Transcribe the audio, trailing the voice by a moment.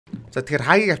За тэгэхээр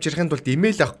хаагийг авчрахын тулд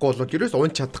имэйл авахгүй бол ерөөс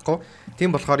унж чадахгүй.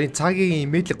 Тийм болохоор энэ цагийн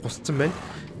имэйлийг гусцсан байна.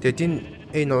 Тэгээд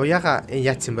энэ уяага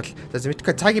яатсан бол за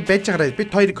мэдгүй цагийг байж байгаараа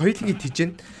бид хоёрыг хоёулангийн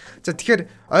тийжэн. За тэгэхээр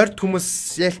ойрт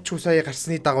хүмүүс ялчгүй сая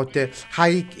гарсны дагуу те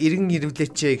хаяг иргэн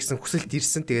ирвлээч гэсэн хүсэлт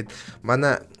ирсэн. Тэгээд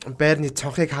манай байрны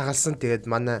цонхыг хагалсан. Тэгээд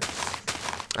манай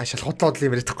ашаал хотлоод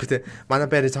юм яриадаггүй те. Манай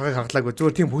байрны цонхыг хагалаагүй.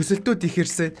 Зүгээр тийм хүсэлтүүд их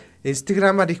ирсэн.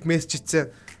 Инстаграмаар их мессеж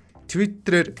ицсэн.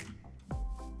 Твиттерээр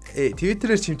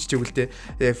чимчиж өгөл те.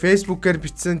 Фэйсбүүкээр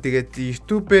бичсэн. Тэгээд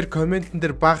ютубээр комментэн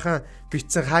дээр баахан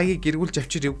бичсэн хаягийг эргүүлж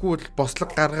авчир эвгүй бол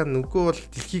бослог гаргана. Үгүй бол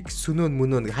дэлхийг сүнөөн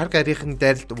мөнөө хар гарийнхын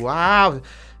дайралд вау.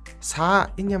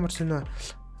 Энэ ямар сүнөө.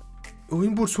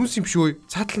 Энэ бүр сүнс юм шүү.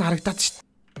 Цаатал нь харагдаад шүү.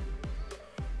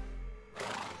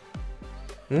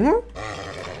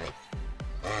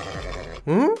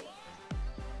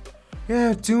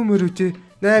 Яа зүүмэр үтэй.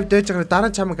 Найв дайж байгаа дараа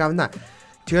чамаг авна.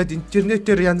 Тэгээд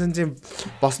интернетээр янз янзын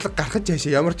бослог гаргаж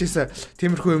яашаа ямар ч ийсэн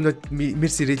тиймэрхүү юмнууд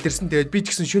мерсэр илэрсэн. Тэгээд би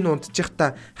ч гэсэн шүн унтчих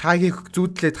та хаагийг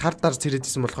зүүдлээд хар дар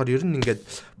цэрэдсэн болохоор ер нь ингээд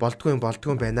болдгүй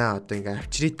байна. Одоо ингээд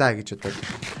авчрий та гэж одоо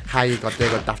хаяг одоо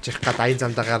яг давчих гад аян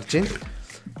замдаа гарч ийн.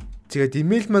 Тэгээд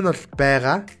имэйл маань бол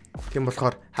байгаа. Тийм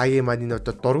болохоор хаягийн маань энэ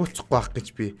одоо дургуцахгүй байх гэж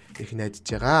би их найдаж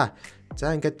байгаа.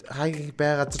 За ингээд хаягийн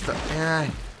байгаа газар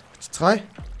цэцгой.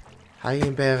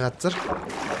 Хаягийн байгаа газар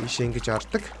ийш ингэж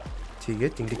ордог.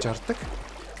 Тэгээд ингэж ордог.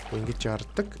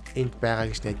 Энд байгаа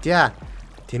гэж найдаа.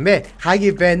 Тийм ээ.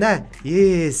 Хаги байна.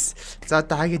 Yes. За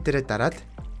одоо хаги дээрээ дараад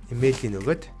имэйлийг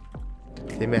нөгөөд.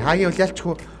 Тийм ээ. Хаги бол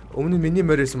ялчгүй өмнө нь миний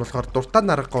морьсон болохоор дуртай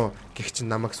наргагүй гэх чинь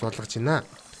намайг суулгаж байна.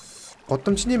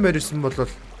 Годамжны морьсон бол за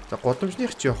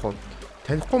годамжных ч явах уу.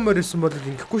 Танихгүй морьсон бол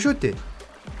ингэхгүй шүү дээ.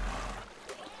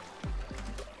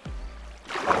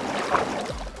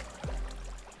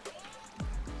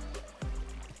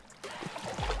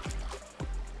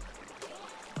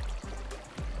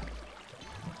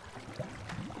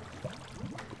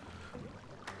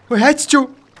 Хайч чуу.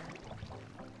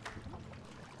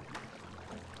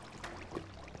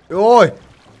 Ой.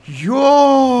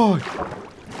 Ёо.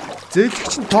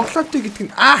 Зээлгч нь тоглоомтой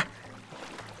гэдэг нь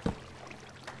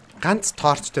ганц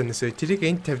торчтой нэсэ. Тэрийг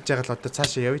энд тавьж байгаа л одоо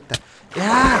цаашаа явъя та.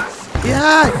 Яа.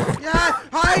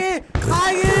 Хаги.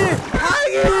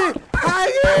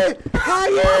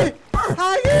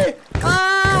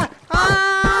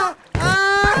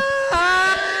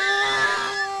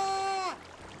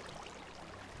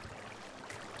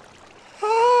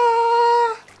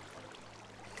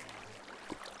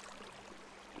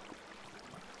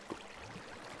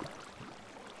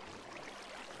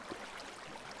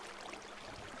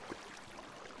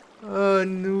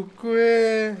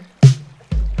 Нүггүй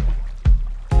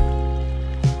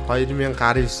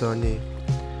 2019 оны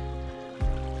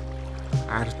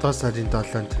 10 сарын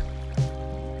 7-нд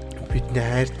бидний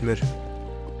хайртмэр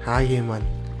хаагийн маань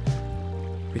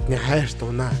бидний хайрт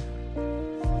унаа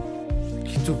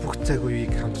хэцүү бүх цаг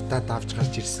үеийг хамтдаа давж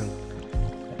гарч ирсэн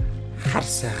хар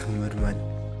сайхан мөр маань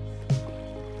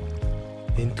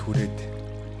энд хүрээд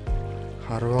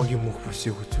харвагийн мөнх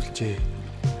бүсийг үзүүлжээ.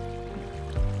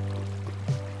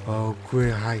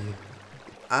 Окей хааги.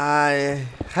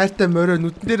 Хайртай морой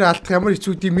нүдэн дээр алдах ямар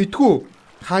хэцүү үгүй мэдгүй.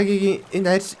 Хаагийн энэ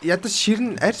арьс ядаж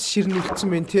арьс ширнүүлсэн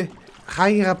байна те.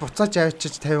 Хаагига буцааж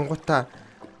авчиж 50 гутаа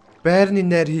байрны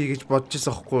найр хий гэж бодож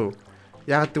байсан байхгүй юу?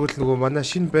 Яг тэгвэл нөгөө манай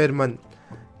шинэ байр маань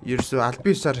ерөөсөө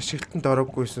албан ёсоор ашиглалтанд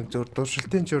ороогүйсэн зөв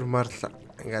дуршилтын журмаар л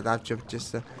ингээд авч явж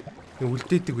байсан.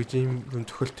 Үлдээдэг гэж юм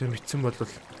тохиолдол мэдсэн бол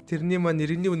тэрний маань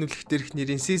нэрний үнэлэх дээрх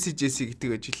нэрийн CCJC гэдэг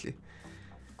байж лээ.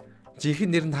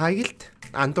 Жинхэнэ нэр нь Хаагилд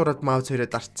андуураад маав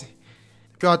цороод арцсан.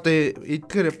 Би одоо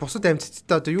эдгээр бусад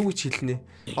амьтдтай одоо юу гэж хэлнэ?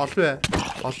 Хол бай.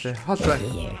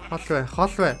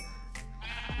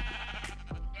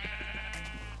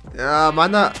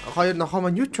 Манай хоёр нохоо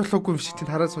маань юу ч болохгүй юм шиг тэнд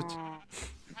хараад сууж.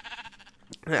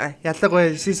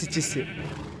 Ялангуяа CCJC.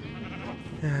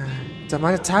 За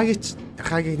манай цаагийн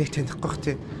хаагийг нэг танихгүй бах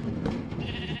тий.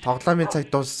 Тоглоомын цаг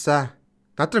дууссан.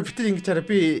 Надраа битэр ингэж хараа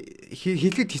би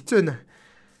хэлэхэд хэцүү байна.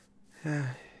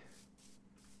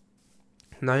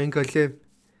 Наинголээ.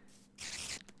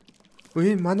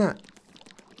 Үе манай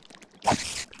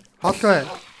холой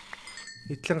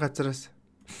итлэн газараас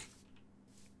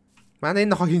манай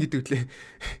энэ нохоо хин гэдэг лээ.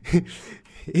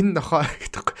 Энэ нохоо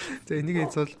гэдэг. За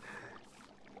энийг цол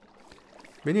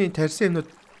миний тарьсан юмнууд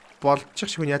болчих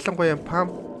шиг ялангуяа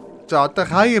за одоо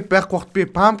хаяа байхгүй вахт би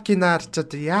пампкинаар ч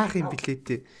одоо яах юм блээ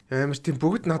те. Амар тийм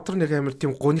бүгд над руу нэг амар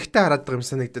тийм гунигтай хараад байгаа юм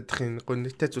санагдаад их энэ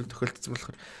гунигтай зүйл тохиолдсон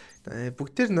болохоор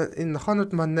бүгдээр энэ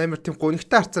нохоонууд маань амар тийм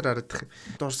гунигтай харцаар хараад их.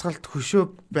 Дурсгалд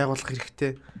хөшөө байгуулах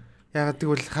хэрэгтэй. Ягаад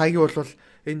гэвэл хаяа бол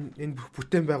энэ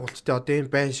бүтээн байгуулалттай одоо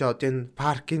энэ байна шээ одоо энэ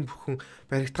парк энэ бүхэн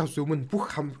баригдахаас өмнө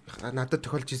бүх надад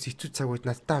тохиолж ирсэн хэцүү цаг үед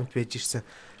надтай хамт байж ирсэн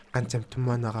ганц амтан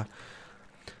маань байгаа.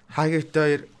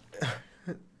 Хаагийтай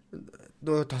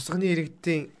тосгоны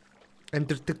иргэдийн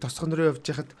амьдрдаг тосгон руу явж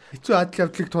хахад хэцүү адал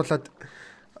явдлыг туулаад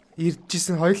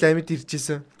иржсэн хоёул амьд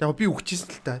иржсэн. Яг би үхчихсэн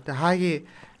л та. Тэгээ хаагийн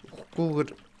үхгүйгээр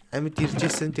амьд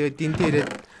иржсэн. Тэгээд энд ирээд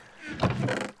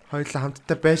хоёулаа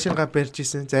хамтдаа байшингаа барьж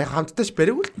исэн. За хамтдаач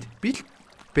баригүй л би л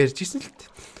барьж исэн л.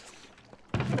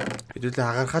 Хэдүүлээ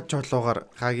агархаж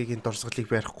чулуугаар хаагийн дурсгалыг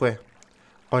барихгүй.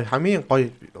 Гой хамгийн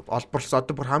гой олборлсон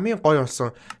одоо бүр хамгийн гой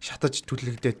болсон шатаж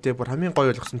түлэгдээд те бүр хамгийн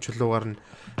гой болгосон чулуугаар нь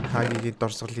хаагийн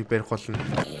дурсгалыг барих болно.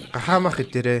 Гахаамах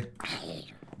хэдэрээ.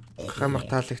 Гахаамах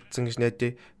таалагдсан гэж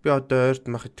найдаа. Би одоо ойрт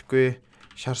мах идэхгүй.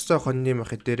 Шарсоо хоньны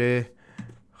мах хэдэрээ.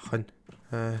 Хон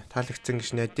таалагдсан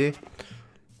гэж найдаа.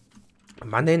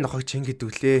 Манай энэ нохойг чин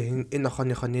гэдэг үлээ. Энэ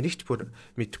нохооныхоо нэрийг ч бүр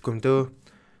мэдэхгүй юм дөө.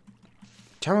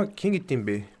 Чамаг хин гэдэг юм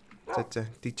бэ? За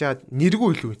тэгжээд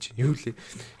нэргүй илүү чи. Юу лээ?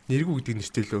 Нэргүй гэдэг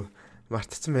нэртэй лөө.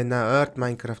 Мартцсан байна. Ойрт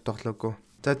Minecraft тоглоогүй.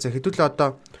 За хэдүүлээ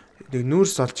одоо нэг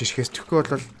нүүрс олж ирэхээс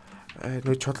төгөө бол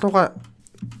нэг чулууга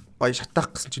гоё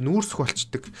шатаах гэсэн чи нүүрсөх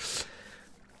болчдөг.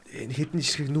 Хэдэн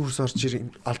жишгийг нүүрс олж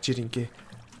ирингээ.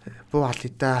 Буу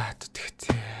алий да.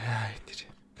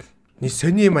 Ни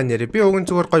сони юм нэрэ. Би өгөн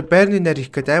зүгээр гоё байрны нарь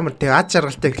их гээд амар тэг ад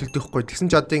жаргалтай эхлэдэгхгүй.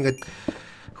 Тэгсэн чи одоо ингээд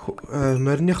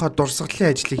морныхоо дурсгалын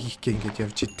ажлыг хийх гээ ингээд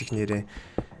явж идэг нэрэ.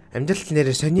 Амьдрал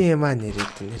нэрэ сони юм нэрэ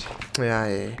нэр.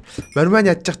 Яа. Морман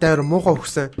ядж захт амар муухай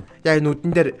өгсөн. Яа нүдэн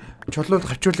дээр чулуунд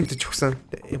хавчуулагдаж өгсөн.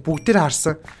 Бүгдээр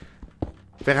харсан.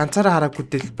 Би ганцаараа хараагүй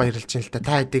дээл баярлж байна л да.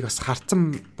 Та хэдийг бас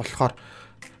харцсан болохоор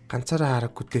ганцаараа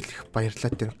хараагүй дээл их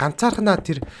баярлаад байна. Ганцаархнаа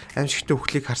тэр аимшигтай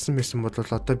өхлийг харсан байсан бол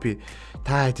одоо би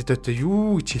та хэдэд одоо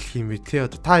юу гэж хэлэх юм бэ те.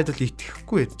 Одоо та хэд бол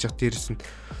итгэхгүй ядж захт дээрс нь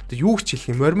одоо юу гэж хэлэх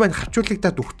юм. Морман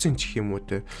хавчуулагдаад өгцөн ч юм уу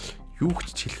те. Юу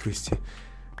гэж хэлэх вэсэ.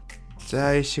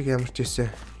 За ишиг ямар ч байсан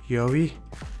явъя.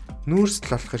 Нүүрсэл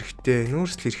болох хэрэгтэй.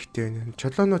 Нүүрсэл хэрэгтэй байна.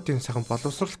 Чулуунуудын сахан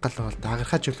боловсруулах гал бол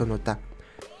дагархаа чулуунуудаа.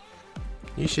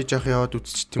 Ийшээ жоох яваад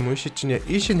үзчих тийм үү?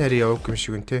 Ийшээ нарийн яваг юм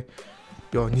шиг үн те.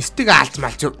 Йоо, нистэг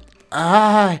аалцмал зөв.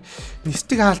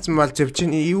 Нистэг аалцмал зөв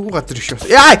чинь эвгүй газар биш бас.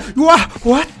 Яа,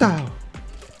 what the?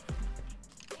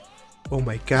 Oh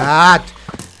my god.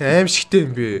 Аимшигтэй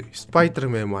юм бэ.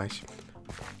 Spider-Man маш.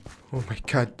 Oh my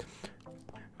god.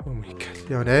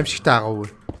 Яа, аимшигтэй агав.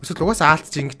 Өсөл угаасаа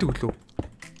аалцж ингэдэг үлээ.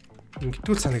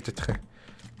 Ингэдэг л санагдаад тах юм.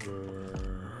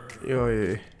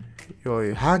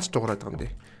 Йоо, хаанч дуурайд байгаа юм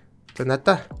бэ? За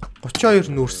надаа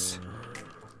 32 нүүрс.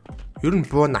 Ер нь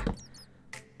бууна.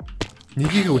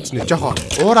 Нэгийг үзнэ жоохон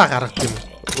уураа гаргад юм.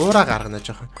 Уураа гаргана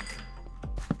жоохон.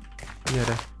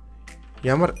 Яра.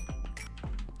 Ямар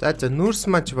за нүүрс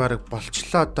маань баг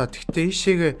болчлоо одоо. Тэгтээ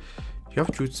ийшээгээ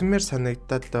явж үзмээр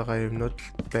санагдаад байгаа юмнууд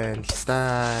байна л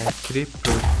да.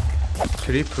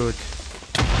 Creeper.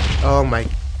 Oh my.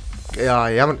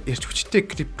 Ямар ирч хүчтэй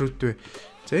creeper вэ?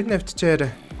 За энэ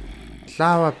навтчаар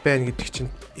лава байна гэдэг чинь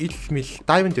ил мил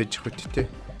diamond байж их үү те.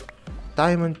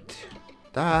 Diamond.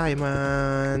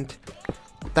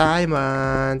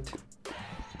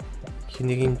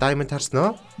 Хинэгийн diamond харсан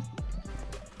уу?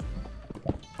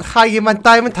 Хаагийн маань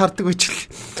diamond хардаг үчил.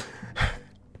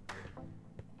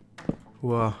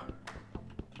 Ваа.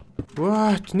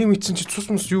 Нэг мэдсэн чи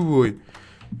цусмас юу вэ?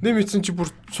 Нэг мэдсэн чи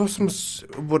бүр цусмас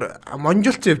бүр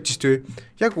монжолцсон явж штэ.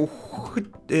 Яг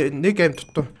өөхөд нэг аим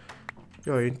дутуу.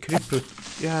 Йоо энэ creeper.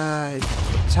 Яа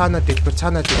цаанаа дэлбэр.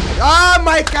 Oh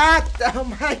my god.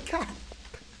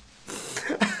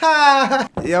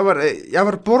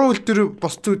 Ямар буруу үлдэр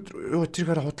босцсон юу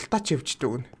тэрхээр худалдаач явждаг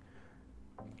үн.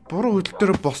 Буруу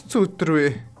үлдэр босцсон өдөр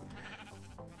вэ.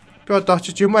 Би одоо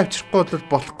очиж юм авчрахгүй бол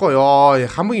болохгүй ёо.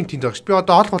 Хамгийн тэнд байгаа ш. Би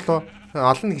одоо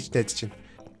олно гэж найдаж байна.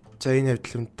 За энэ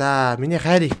хэвдэл юм да. Миний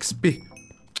хайр XP.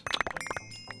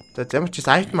 За ямар ч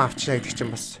item авчна гэдэг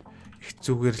чинь бас их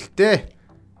зүгээр л дээ.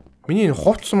 Миний энэ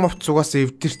хувц угаас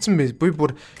эвдэрсэн бэ. Би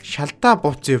бүр шалдаа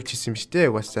бууцсан явж исэн юм шүү дээ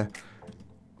угаасаа.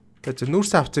 За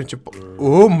нүүрс авцсан чи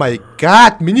oh my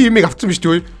god миний юмыг авцсан биш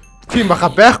үү? Тийм баха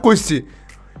байхгүйсэн.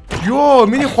 Йоо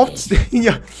миний хувц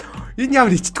энэ ямар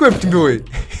ичдэггүй юм бэ вэ?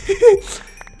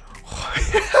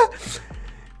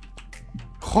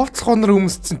 Хувц хонор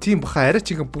өмссөн тийм баха арай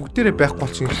чигээ бүгдээрээ байхгүй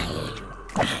болчихсон.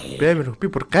 Баймир би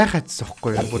бүр гайхаадсан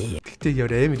байхгүй юу? Бүр тэгтээ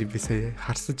ямар амар юм бэ сая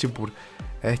харсан чи бүр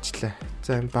айчлаа.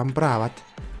 За бамбра аваад.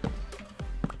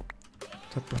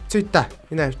 За буцъя да.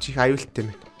 Энэ авчих аюултай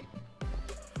юм.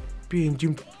 Би энд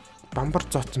юм бамбар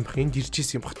зооцсон бах. Энд ирж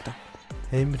исэн юм бах та.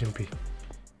 Амар юм би.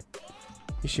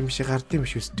 Ишимши гардыг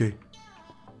биш үстэй.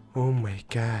 Oh my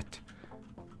god.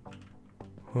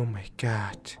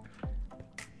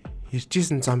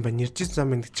 Иржсэн зам байна. Иржсэн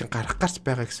зам энэ чинь гарах гарч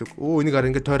байгаа гэсэн үг. Өө энийг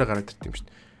ингээд тойроо гараад ирд юм шүү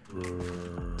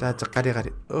дээ. За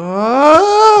гари.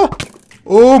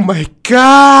 Oh my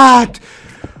god.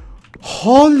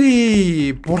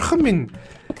 Holy бурхан минь.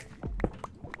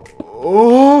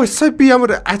 Оо сая би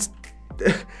ямар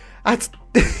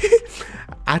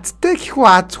Азтек хүү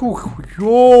азгүй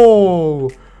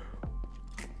ёо.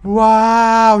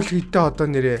 Вау лхитэ одоо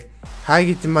нэрээ.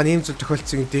 Хаагийг маань ийм зүйл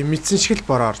тохиолдсон гэдэг мэдсэн шиг л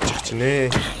бороо орж ирж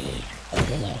байна.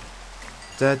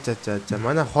 За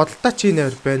манай холдоо чи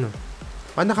нэр байна уу?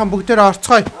 Манайхан бүгдээрээ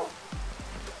орцгоё.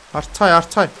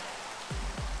 Орцгоё.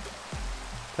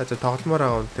 За тогломоор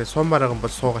байгаа. Тэгээ суумаар байгаа юм бол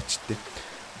суугач тээ.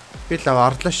 Би л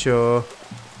орлоо шүү.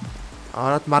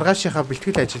 Ороод маргаашийнхаа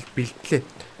бэлтгэл ажилд бэлтлээ.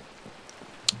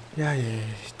 Яа.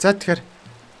 За тэгэхээр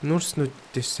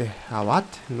нүүрснүүдээс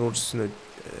аваад нүүрснүүд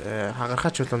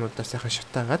хагархаа чулуунуудаа сайхан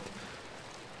шатаагаад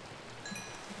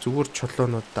зүгээр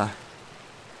чулуунуудаа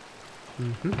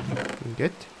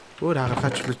ингээд өөр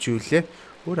хагархаа чулууч юу лээ?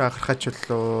 Өөр хагархаа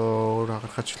чулуу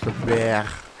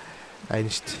байх. Айн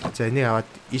штт. За энийг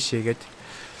аваад ишээгээд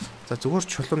за зүгээр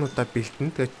чулуунуудаа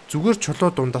бэлтэн. Тэгээд зүгээр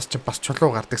чулуу дундаас ч бас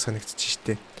чулуу гардаг санагдчих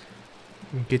штеп.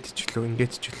 Ингээд чулуу.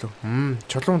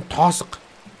 Чулуун тоосго.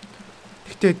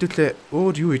 Гэтэ хэдүүлээ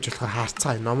өөр юу хийж болох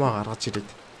хаарцгаа номоо гаргаж ирээд.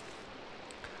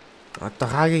 Одоо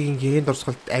ХААГИЙГИЙН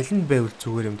дурсгалд аль нь байвал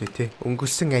зүгээр юм дээ те.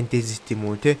 Өнгөрсөн андезит юм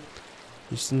уу те.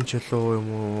 9 чулуу юм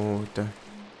уу одоо.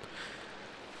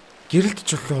 Гэрэлт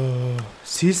чулуу,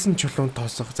 сэлсэн чулуун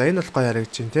тоосго. За энэ бол гоё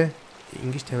харагдаж байна те.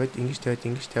 Ингэж тавиад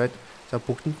за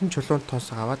бүгдэнд нь чулуун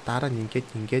тоосго аваад дараа нь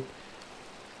ингээд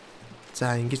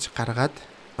за ингэж гаргаад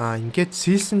ингээд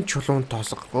сэлсэн чулуун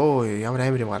тоосго. Оо ямар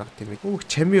амар юм гаргад юм бэ? Өөх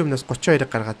чамийн өмнөөс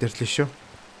 32-ыг гаргаад ирлээ шүү.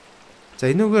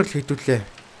 За энүүгээр л хэдүүлээ.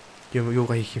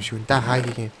 Юугаа хийх юм шиг энэ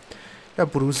ХААГИЙГИЙН. Яа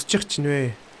бүр өсөж чинь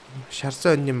вэ?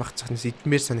 Шарсан өнний мах цахнаас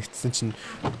идмээр санагдсан чинь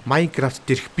Майнкрафт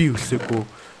дээр их би өсөөгүй.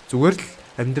 Зүгээр л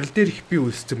амьдрал дээр их би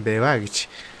өссөн байваа гэж.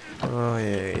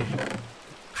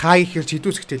 ХААГИЙГИЙН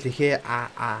хідүүсгтэй хээ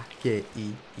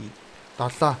ХААГИЙ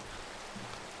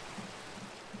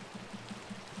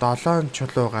 7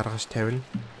 чулуу гаргаж тавина.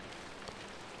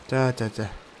 За.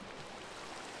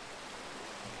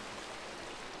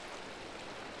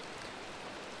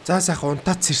 За сайхан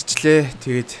унтаад сэрчлээ.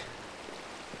 Тэгээд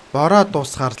бороо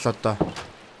дуусгаар л одоо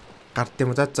гард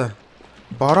юм. За.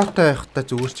 Бороотой байхдаа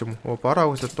зүгээр ч юм уу. Бороо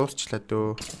уусаа дуусчлаа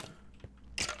дөө.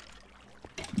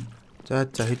 За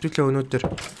хэдүүлээ өнөөдөр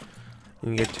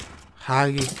ингээд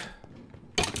ХААГИЙг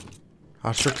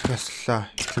оршуулах ёслоо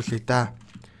хэлүүлээ да.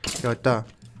 Тэгээ одоо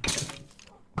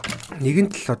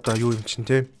нэгэн тал одоо юу юм чин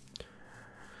те.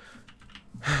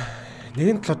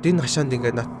 Нэгэн талд энэ хашаанд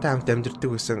ингээд надтай хамт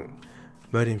амьдэрдэг байсан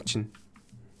морь юм чин.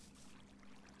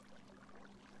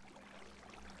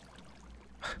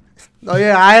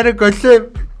 Ноён айрын голем.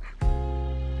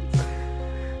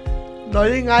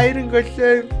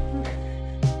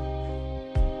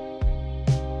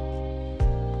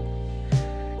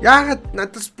 Яагаад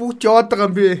надаас бүгд яваад байгаа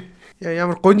юм бэ?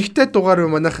 Ямар гонигтай дугаар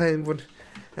юм манайхаа энэ бүр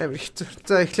амар хэцүү.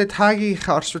 За эхлээд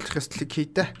ХААГИЙгийнхаа оршуулах ёслыг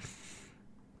хийдэ.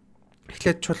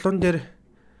 Эхлээд чулуун дээр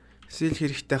сэл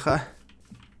хэрэгтэй хаа.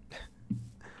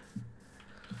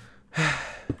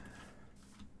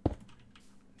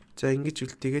 За ингэж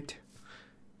үлдээгээд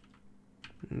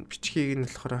бичгийг нь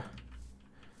болохоор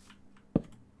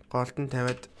голдон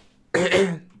тавиад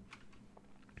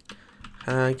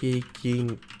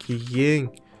ХААГИЙГИЙН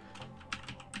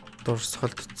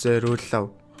ДУРСГАЛД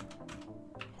ЗОРИУЛАВ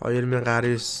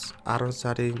 2019 10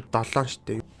 сарын 7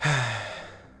 штэ.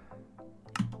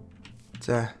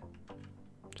 За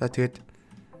тэгээд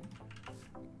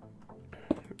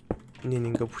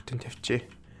энэ ингээ бүтэн тавьчих.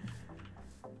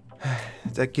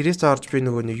 За гэрээс орж би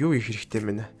нөгөө нэг юу их хэрэгтэй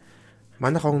юм бэ?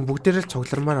 Манайхан бүгдээрээ л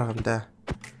цуглармаар байгаа юм да.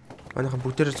 Манайхан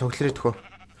бүгдээрээ цуглараа төхөө.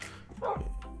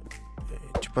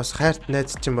 Бас хайрт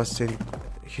найз чинь бас энэ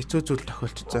хэцүү зүйл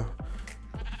тохиолдсон.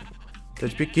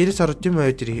 Тэгээд би гэрээс ороод юм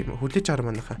аа дээр хүлээж аваар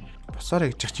манайхаа.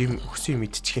 Босоорой гэж юм өсөн юм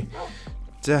идчих юм.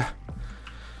 За.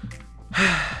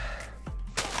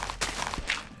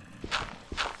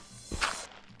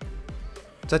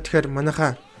 За тэгэхээр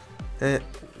манайхаа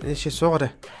ши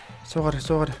суугаарай.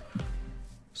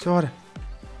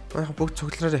 Манайхаа бүгд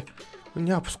цуглараа.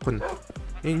 Үний босхгүй нэ.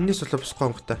 Энээс болоо босхгүй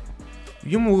юм гта.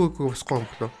 Юм өгөөгүй босхгүй юм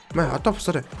болоо. Маа одоо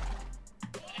босоорой.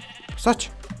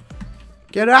 Босооч.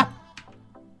 Get up.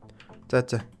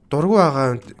 За. Дургу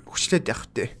байгаа хүчлээд явах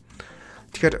тий.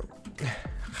 Тэгэхээр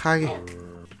ХААГИЙ.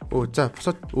 За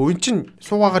босоод эн чин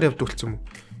суугаагаар явд үлдсэн юм уу?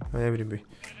 Амар юм бэ.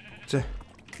 За.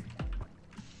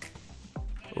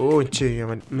 Эн чи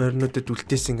ямар морнуудад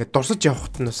үлдээсэн ингээд дурсаж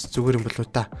явахт нь бас зүгээр юм болоо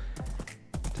та.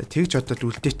 За тэгж одоо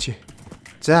үлдээч.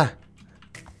 За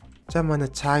За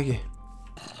манай цаагийн.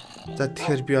 За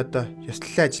тэгэхээр би одоо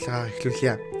ёслолын ажиллагаа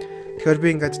эхлүүлье. Тэгэхээр би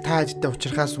ингээд та ажилдаа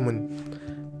учрахаас өмнө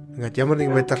ингээд ямар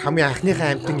нэгэн байдлаар хамгийн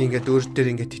анхныхаа амтан ингээд өөр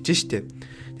дээр ингээд хичээн штэ.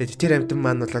 Тэгээд тэр амтан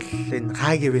маань бол энэ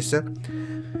хаагийн байсан.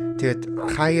 Тэгээд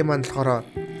хаагийн маань болохоор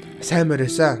сайн морь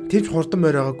байсан. Тэвч хурдан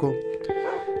морь байгаагүй.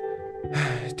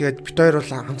 Тэгээд бит хоёр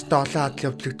бол хамтдаа олон адал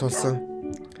явдлыг тулсан.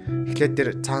 Эхлээд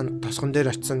дээр цаана тосгон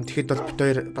дээр очисон. Тэгэхэд бол бит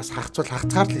хоёр бас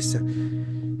хагцгаар л ийсэн.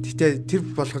 Гэтэ тэр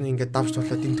болгоны ингээд давж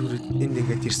тулаад энд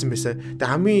ингээд ирсэн байсан.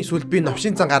 Тэгээ хамгийн сүүл би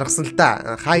навшин цан гаргасан л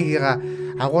да. Хаагига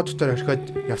агуу дотор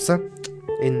орхиод явсан.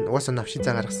 Энэ угаасаа навшин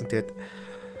цан гаргасан. Тэгээд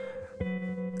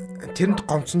тэрэнд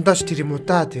гомцондооч тэр юм уу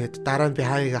та. Тэгээд дараа нь би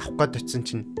хаагига авах гээд очисон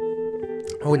чинь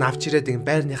хог навч ирээд ингэ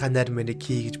байрныхаа найр мэрийг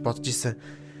хий гэж бодож исэн.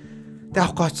 Тэгээд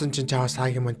авах гээд очисон чинь чаваас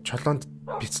хаагийн манд чулуунд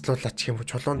бяцлуулаач юм уу.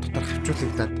 Чулуун дотор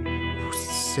хавчуулагдаад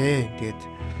хүссэн. Тэгээд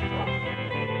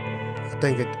одоо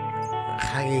ингээд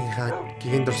хаагийнхаа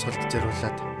гэгэн дурсгалд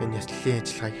зориулаад энэ яслалын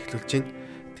ажиллагааг эхлүүлж байна.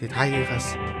 Тэгээд хаагийнхаас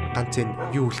ганц энэ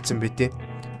юу үлдсэн бэ те?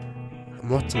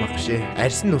 Мууцсан баг шээ.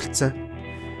 Арьс нь үлдсэн.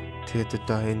 Тэгээд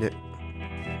одоо энэ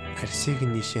арьсыг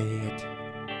нийшээ хийгээд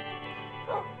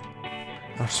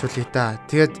оршуулъя да.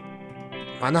 Тэгээд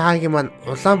манай хаагийн маань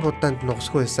улаан будаанд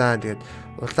нугсгүй байсан. Тэгээд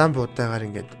улаан будаагаар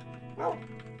ингээд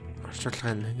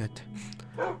оршуулгыг ингээд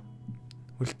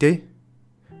үлдээ.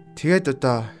 Тэгээд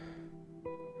одоо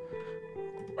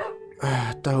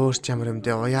өөр ч ямар юм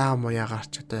дэ уяа моя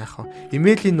гарч одоо яах вэ?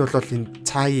 Имэйлийн нь бол энэ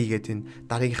цаая гэдэг энэ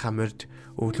дараагийнхаа морд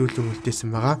өвлүүлэн үлдээсэн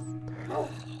байгаа.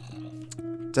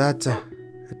 За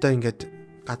одоо ингээд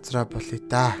газраа болъё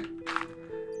да.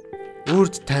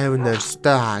 Үрд 50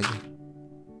 нэрстэй хаагийн.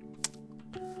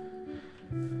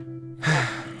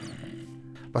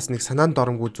 Бас нэг санаанд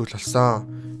оромгүй зүйл болсон.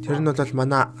 Тэр нь бол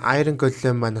манай Iron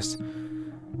Golem манаас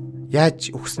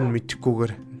яаж өгсөн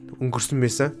мэдэхгүйгээр өнгөрсөн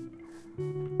байсан.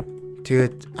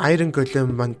 Тэгээд Iron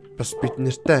Golem маань бас бид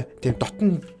нартай тийм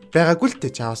дотн байгаагүй л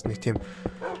дээ чаавас нэг тийм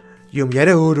юм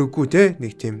яриа өөрөөгүй те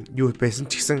нэг тийм юу байсан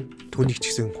ч гэсэн түүнийг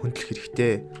ч гэсэн хөндлөх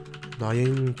хэрэгтэй.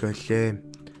 Ноён Golem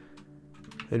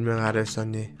 2019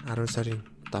 оны 10 сарын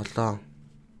 7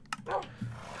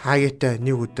 хаагитай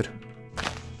нэг өдөр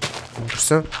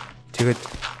өнгөрсөн. Тэгээд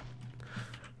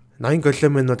Ноён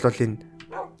Golem нь бол энэ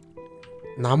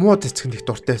намуу цэцгэнд их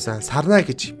дуртай байсан. Сарна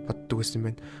гэж боддог байсан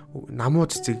байна. Намуу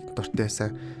цэцэг дуртай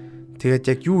байсан. Тэгээд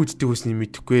яг юу үздэг үснийг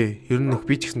мэдэхгүй. Ер нь нэг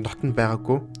би ч гэсэн дотнд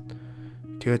байгаагүй.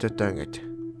 Тэгээд одоо ингэж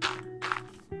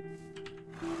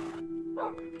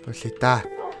болъё да.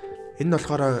 Энэ нь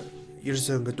болохоор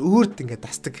ерөөсөө ингэж өөрт ингэж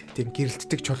дасдаг тийм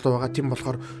гэрэлтдэг чулуу байгаа. Тийм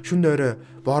болохоор шүн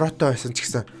өрөө бороотой байсан ч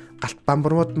гэсэн галт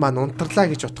бамбармууд маань унтарлаа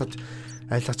гэж утгад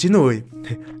ойлгож гинэ үү?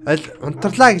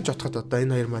 Унтарлаа гэж утгад одоо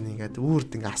энэ хоёр маань ингээд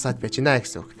үрд ингээд асаад байж гинэ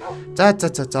гэсэн үг. За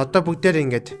одоо бүгдээр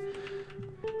ингээд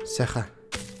сайхан.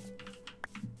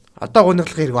 Одоо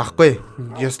гуниглах хэрэг байхгүй.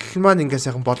 Ёслол маань ингээд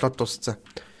сайхан болоод дууссан.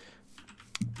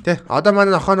 Тэ одоо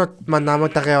манай охоонууд маань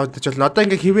намуудагаа явуулж болно. Одоо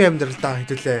ингээд хэвэн амьдралдаа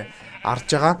хэдүүлээ арж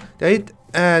байгаа. Тэгээд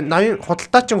 80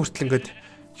 худалдаачин хүртэл ингээд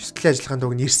ёслолын ажиллагаанд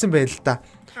уг нь ирсэн байна л да.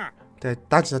 Тэгээд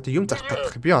дааж надад юм зарах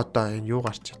гэдэг. Би одоо энэ юу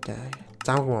гарч чадаа.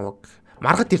 Замг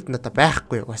маргад эрдэнэ одоо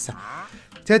байхгүй угаасаа.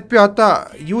 Тэгэд би одоо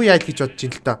юу яа гэж бодож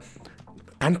ин л доо.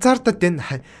 Ганцаардад энэ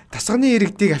тасганы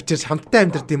иргэдийг авчирч хамтдаа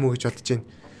амьдрд юм уу гэж бодож байна.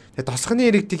 Тэгээд тасганы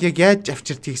иргэдийг яг яаж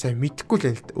авчирдгийг сайн мэдэхгүй л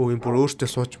байна л. Өө энэ бүр өөртөө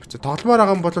сууж бицээ. Тогломоор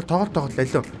байгаа юм бол тоглолт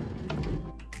алуу.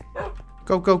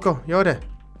 Go. Яваарэ.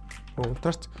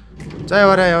 Унтарч. За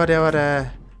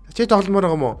яваарэ. Чи тогломоор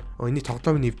байгаа юм уу? Энийг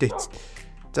тоглоом нэвдээц.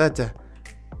 За.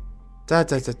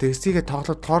 Тэгсийгээ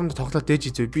хоорондоо тоглоод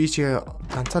дээж үзв. Би чи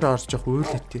ганцаараа орж явах үйл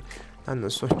хэвтий.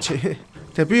 Наа сууч.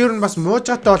 Тэгээ би ер нь бас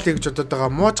муужгатай болъё гэж бодоод байгаа.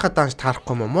 Муужгаа даанч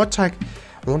таарахгүй юм. Муужгааг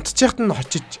унтчихт нь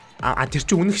очиж тэр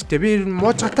чинь үнэн штэ. Би ер нь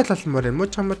муужгатай л болмоор байна.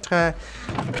 Муужгаа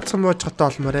бицэн муужгатай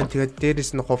болмоор байна. Тэгээд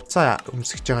дээрээс нь хувцаа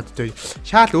өмсөж байгаа дөө.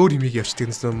 Шаал өөр юмыг явчихдаг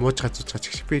гэсэн муужгаа зузгаач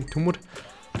гэх. Би төмөр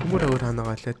өөр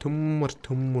ханаагаа лээ. Төмөр.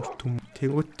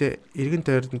 Тэнгүүтээ эргэн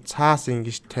тойрнд цаас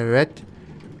ингэж тавиад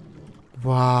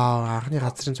вау, анхны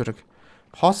газрын зураг.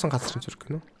 Хоосон газрын зураг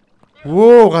гэнэ.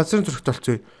 Вөө, газрын зурагт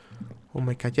болцгоо. Oh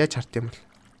my god, яаж харт юм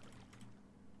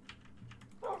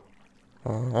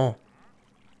бол.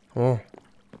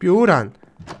 Би өөрөө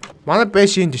манай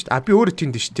байш энд шүү дээ. Би өөрөө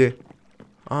тэнд шүү дээ.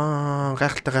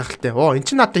 Гайхалтай. Эн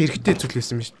чинь надад хэрэгтэй зүйл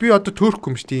байсан юм шүү. Би одоо төөрөхгүй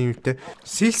юм шүү дээ юмтэй.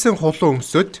 Сэлсэн хулуу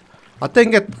өмсөд. Одоо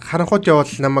ингээд харанхууд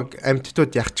явбал намайг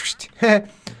амьтдууд яахчих шүү дээ.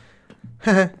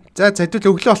 За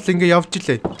хэдүүл өглөө болол ингээд явж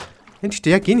илээ. Энд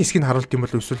гэхдээ яг энэ хэсгийг харуулт юм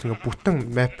бол эсвэл ингээ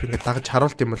бүтэн map ингээ дагаж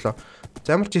харуулт юм болоо.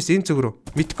 За ямар ч юм энэ зүг рүү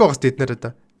мэдгүй байгаас тэд нараа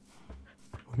да.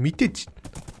 Мэдээж.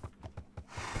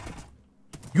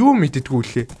 Юу мэддэггүй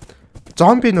лээ.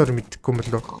 Зомби нөр мэдхгүй юм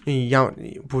болоо.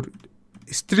 Бүр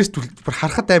стресс бүр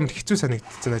харахад амар хэцүү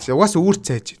санагдчихсан аа. Угаас үүр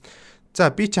цайж.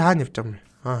 За би чи хаана явж байгаа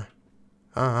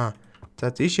юм? За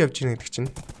ийш явж гин гэдэг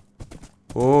чинь.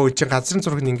 Өө чи газрын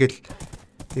зураг нь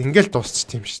ингээл дуусчих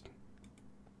тийм шүү дээ.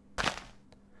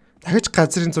 Дахиж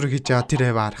газрын зураг хийж байгаа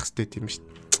тэр аваа харах хэрэгтэй тийм шүү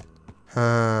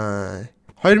дээ.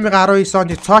 2019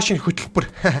 оны цоошин хөтөлбөр.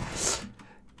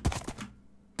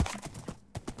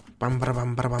 Бамбар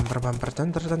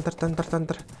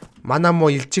дандар. Манай мо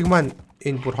илжиг маань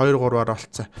энэ бүр 2-3-аар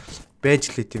болцсон. Байж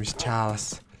лээ тийм ш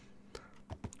чаавас.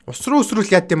 Усруу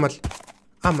яат юм бол.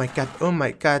 Oh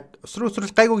my god. Усруу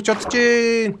гайгүй гэж бодож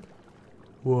гин.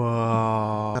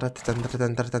 Ваа.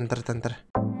 Дандар.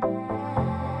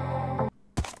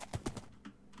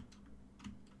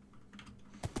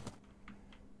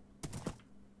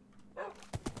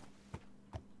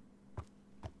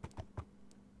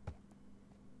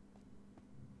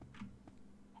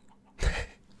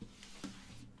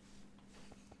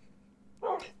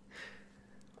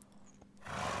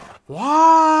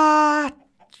 What?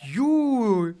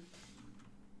 You?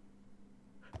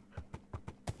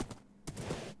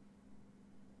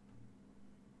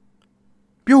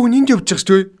 Би үнэнд явж байгаа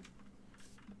шүү.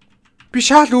 Би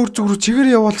шаал өөр зүг рүү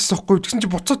чигээр явуулсан байхгүй. Тэгсэн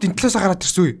чи буцаад энэ талаас гараад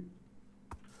ирсэн үе.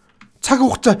 Цаг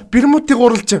хугацаа Бермудыг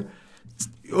уралж.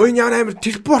 Ой яа амар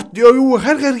телепорт юу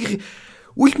харгаргийн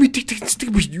үл мэддэг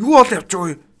биш. Юу бол явж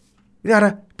байгаа юу? Энэ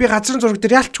хараа би газрын зураг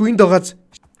дээр ялч үнд байгааз.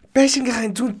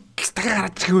 Байшингийнхаа зүүн дахиад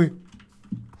гараад ирэх үе.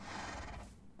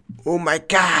 Oh my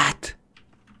god.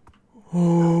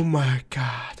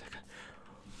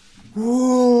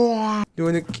 Оо.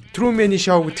 Нэг Truman-ийн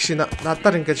шоу гэдэг шиг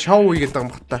надаар ингээд шоу хийгээд байгаа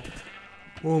юм бах та.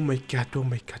 Oh my god.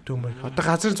 Одоо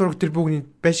газрын зураг тэр бүгний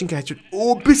байшингийн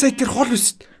хажууд. Би сая тэр хол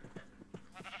үст.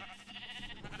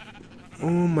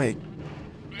 Oh my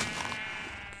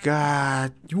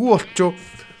god. Юу болчихоо?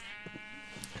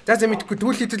 За мэдгүй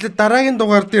түүл хэдүүлээ дараагийн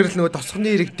дугаар дээр л нөгөө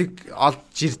тосхны иргэдэг олж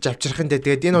ирж авчрах нь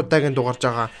тэгээд энэ удаагийн дугаарж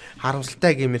байгаа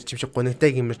харамсалтай геймер юм шиг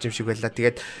гонигтай геймер юм шиг байлаа.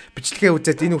 Тэгээд бичлэгээ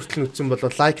үзээд энэ хүртэл нүцсэн бол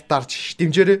лайк дарж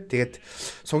дэмжээрэй. Тэгээд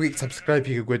суугийг subscribe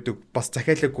хийгээг байдаг. Бас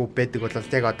захиалаагүй байдаг бол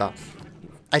яг одоо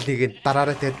аль нэгийг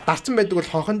дараарай. Тэгээд дарсан байдаг бол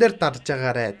хонхон дээр дарж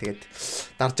байгаарай. Тэгээд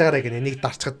дарж байгаарай гэнэ энийг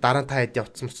дарчхад дараа нь та хэд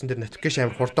явцсан мөцсөн дээр notification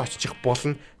амар хурдан очих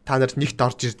болно. Та нарт нэгт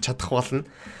орж ирж чадах болно.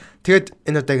 Тэгэд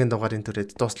энэ удаагийн дугаарын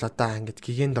түрээд дууслаа да. Ингээд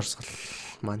гигээн дурсгал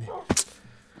маань.